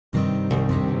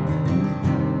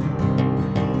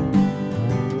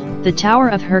The Tower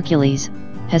of Hercules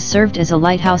has served as a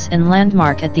lighthouse and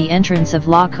landmark at the entrance of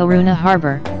La Coruna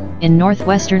harbor, in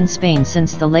northwestern Spain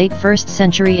since the late 1st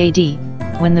century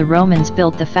AD, when the Romans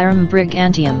built the Forum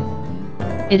Brigantium.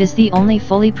 It is the only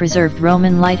fully preserved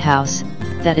Roman lighthouse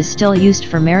that is still used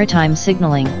for maritime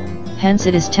signaling, hence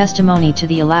it is testimony to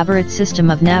the elaborate system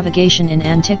of navigation in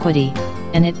antiquity,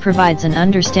 and it provides an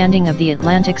understanding of the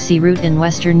Atlantic Sea route in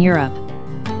Western Europe.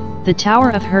 The Tower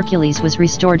of Hercules was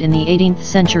restored in the 18th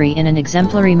century in an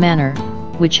exemplary manner,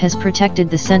 which has protected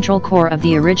the central core of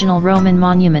the original Roman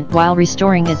monument while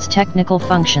restoring its technical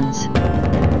functions.